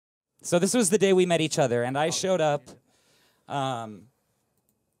So this was the day we met each other, and I showed up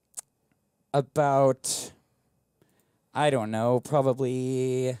about, I don't know,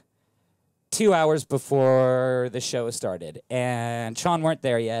 probably 2 hours before the show started. And CHON weren't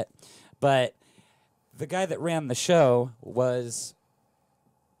there yet, but the guy that ran the show was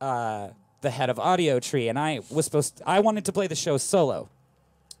the head of Audiotree, and I wanted to play the show solo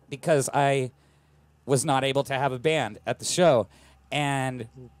because I was not able to have a band at the show. And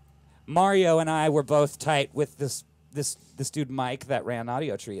Mario and I were both tight with this dude Mike that ran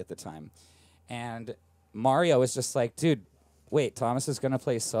Audiotree at the time. And Mario was just like, dude, wait, Thomas is gonna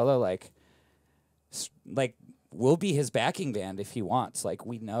play solo. Like, we'll be his backing band if he wants. Like,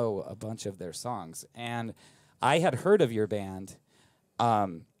 we know a bunch of their songs. And I had heard of your band,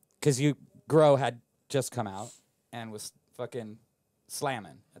 because Grow had just come out and was fucking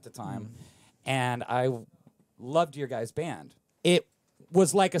slamming at the time. And I loved your guys' band. It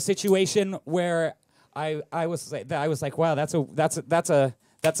was like a situation where I was like, wow, that's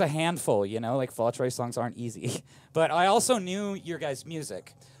a handful, you know, like Fall Troy songs aren't easy. But I also knew your guys'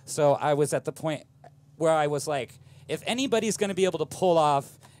 music. So I was at the point where I was like, if anybody's going to be able to pull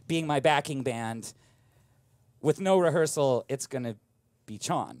off being my backing band with no rehearsal, it's going to be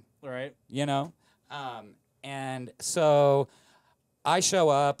CHON. Right. You know? And so I show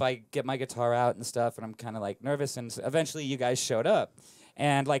up, I get my guitar out and stuff, and I'm kind of like nervous, and eventually you guys showed up.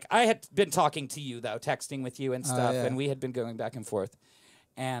 And like I had been talking to you though, texting with you and stuff, and we had been going back and forth.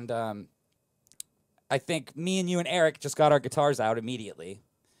 And I think me and you and Erak just got our guitars out immediately,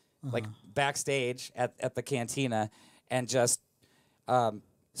 like backstage at the cantina, and just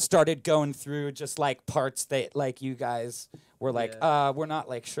started going through just like parts that like you guys were like, we're not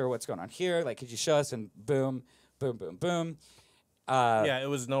like sure what's going on here. Like, could you show us? And boom, boom, boom, boom. Yeah, it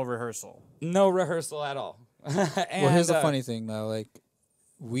was no rehearsal. No rehearsal at all. And, well, here's the funny thing though, like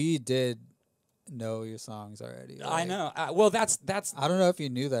we did know your songs already. Like, I know. Well, that's. I don't know if you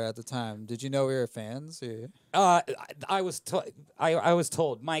knew that at the time. Did you know we were fans? Or? I was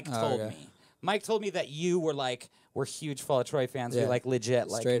told. Mike told me. Mike told me that you were huge Fall Troy fans. Yeah. You like legit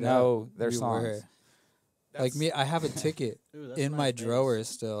Straight know up, their we songs. Like me, I have a ticket in my nice. drawer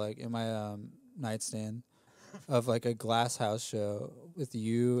still, like in my nightstand, of like a Glass House show with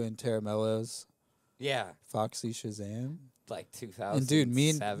you and Tara Mellows. Yeah. Foxy Shazam. Like 2007 And dude, me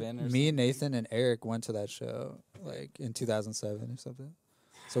and or Nathan and Erak went to that show like in 2007 or something.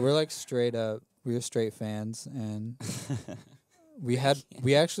 So we're like straight up, we were straight fans, and we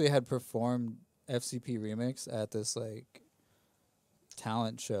actually had performed FCP Remix at this like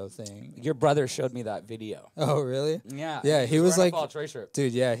talent show thing. Your brother showed me that video. Oh really? Yeah. Yeah, he was like, Fall Troy shirt.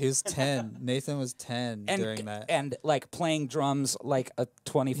 dude. Yeah, he was 10. Nathan was 10 during that. And like playing drums like a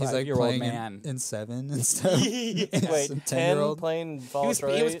 25-year-old man. In 7 and stuff. Wait, Some 10 playing Fall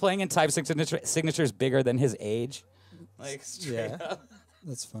Troy? He was playing in type signatures bigger than his age. Like straight up.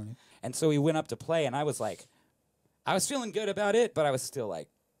 That's funny. And so we went up to play, and I was feeling good about it, but I was still like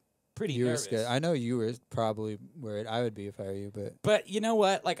pretty You were nervous. scared. I know you were probably worried. I would be if I were you, but. But you know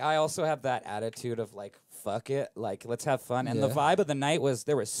what? Like, I also have that attitude of like, fuck it, like let's have fun. And the Yeah. vibe of the night was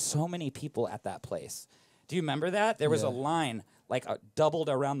there were so many people at that place. Do you remember that? There was a line like doubled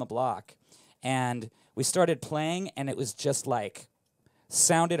around the block, and we started playing, and it was just like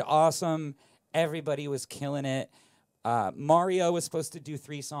sounded awesome. Everybody was killing it. Mario was supposed to do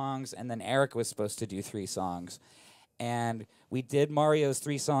 3 songs, and then Erak was supposed to do 3 songs. And we did Mario's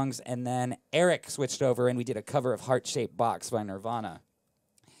 3 songs, and then Erak switched over, and we did a cover of Heart-Shaped Box by Nirvana,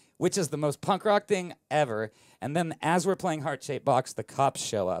 which is the most punk rock thing ever. And then as we're playing Heart-Shaped Box, the cops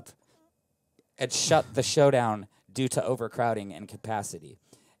show up and shut the show down due to overcrowding and capacity.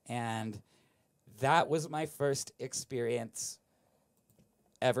 And that was my first experience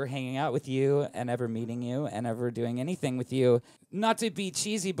ever hanging out with you and ever meeting you and ever doing anything with you. Not to be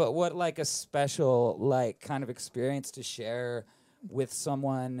cheesy, but what like a special like kind of experience to share with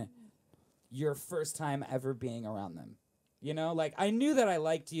someone your first time ever being around them. You know, like I knew that I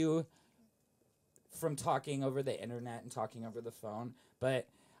liked you from talking over the internet and talking over the phone, but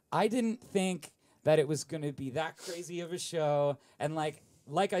I didn't think that it was going to be that crazy of a show. And like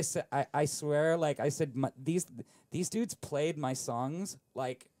I said, I swear, like I said, these dudes played my songs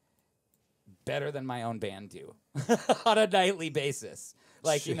like better than my own band do on a nightly basis.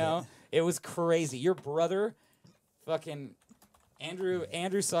 Like, you know, it was crazy. Your brother, fucking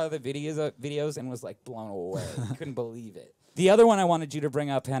Andrew saw the videos and was like blown away. Couldn't believe it. The other one I wanted you to bring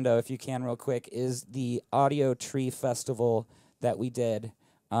up, Hendo, if you can real quick, is the Audiotree Festival that we did.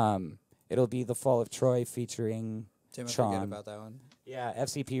 It'll be the Fall of Troy featuring Tim, I CHON. forget about that one. Yeah,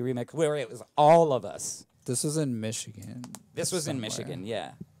 FCP remix, where it was all of us. This was in Michigan. This was in somewhere. Michigan,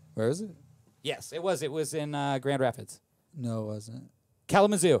 yeah. Where is it? Yes, it was. It was in Grand Rapids. No, it wasn't.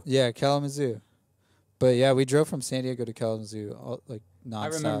 Kalamazoo. Yeah, Kalamazoo. But yeah, we drove from San Diego to Kalamazoo, like nonstop. I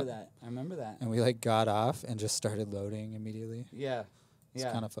remember that. I remember that. And we like got off and just started loading immediately. Yeah. It's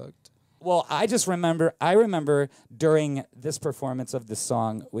kind of fucked. Well, I remember during this performance of this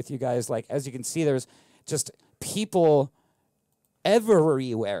song with you guys, like, as you can see, there's just people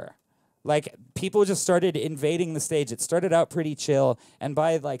everywhere. Like, people just started invading the stage. It started out pretty chill, and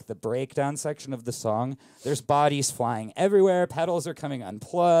by, like, the breakdown section of the song, there's bodies flying everywhere. Pedals are coming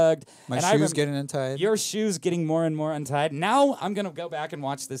unplugged. My shoes getting untied. Your shoes getting more and more untied. Now I'm going to go back and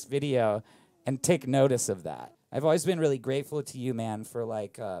watch this video and take notice of that. I've always been really grateful to you, man, for,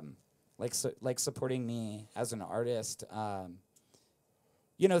 like supporting me as an artist,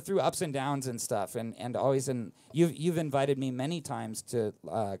 you know, through ups and downs and stuff, and always you've invited me many times to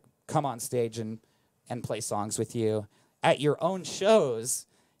come on stage and play songs with you at your own shows.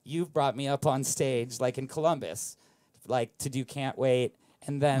 You've brought me up on stage, like in Columbus, like to do Can't Wait,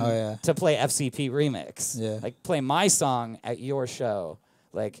 and then to play FCP Remix, like play my song at your show.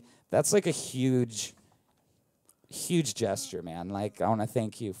 Like, that's like a huge gesture, man. Like, I want to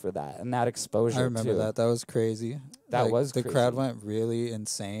thank you for that and that exposure. I remember that. That was crazy. That was the crazy. crowd went really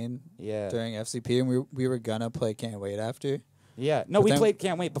insane. During FCP, and we were gonna play Can't Wait after. Yeah. No, we played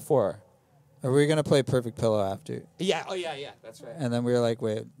Can't Wait before. Or we were gonna play Perfect Pillow after. Yeah. Oh yeah. That's right. And then we were like,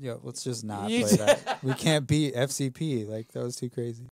 wait, let's just not play that. We can't beat FCP. Like, that was too crazy.